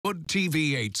Hollywood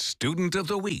TV8 Student of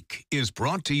the Week is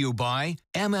brought to you by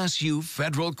MSU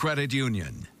Federal Credit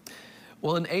Union.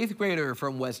 Well, an 8th grader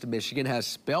from West Michigan has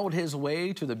spelled his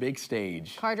way to the big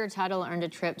stage. Carter Tuttle earned a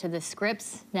trip to the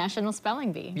Scripps National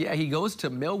Spelling Bee. Yeah, he goes to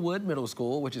Millwood Middle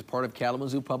School, which is part of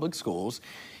Kalamazoo Public Schools.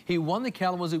 He won the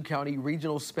Kalamazoo County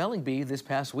Regional Spelling Bee this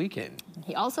past weekend.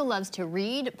 He also loves to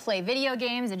read, play video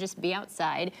games, and just be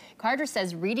outside. Carter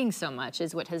says reading so much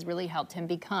is what has really helped him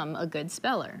become a good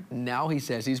speller. Now he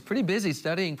says he's pretty busy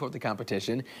studying for the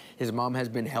competition. His mom has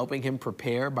been helping him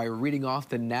prepare by reading off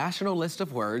the national list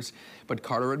of words, but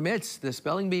Carter admits the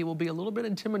spelling bee will be a little bit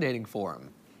intimidating for him.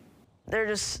 They're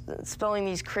just spelling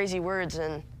these crazy words,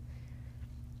 and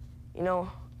you know,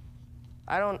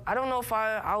 I don't know if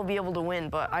I'll be able to win,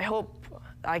 but I hope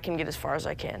I can get as far as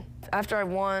I can. After I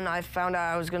won, I found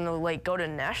out I was gonna go to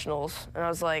nationals, and I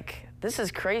was like, this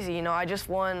is crazy. You know, I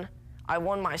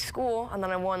won my school, and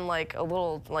then I won a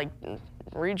little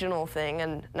regional thing,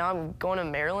 and now I'm going to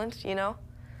Maryland. You know,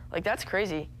 that's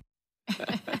crazy.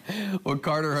 Well,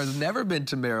 Carter has never been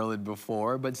to Maryland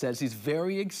before, but says he's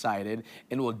very excited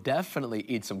and will definitely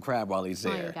eat some crab while he's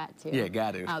there. Oh, you got to. Yeah,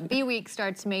 got to. Bee Week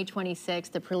starts May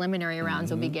 26th. The preliminary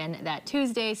rounds will begin that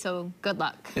Tuesday, so good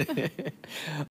luck.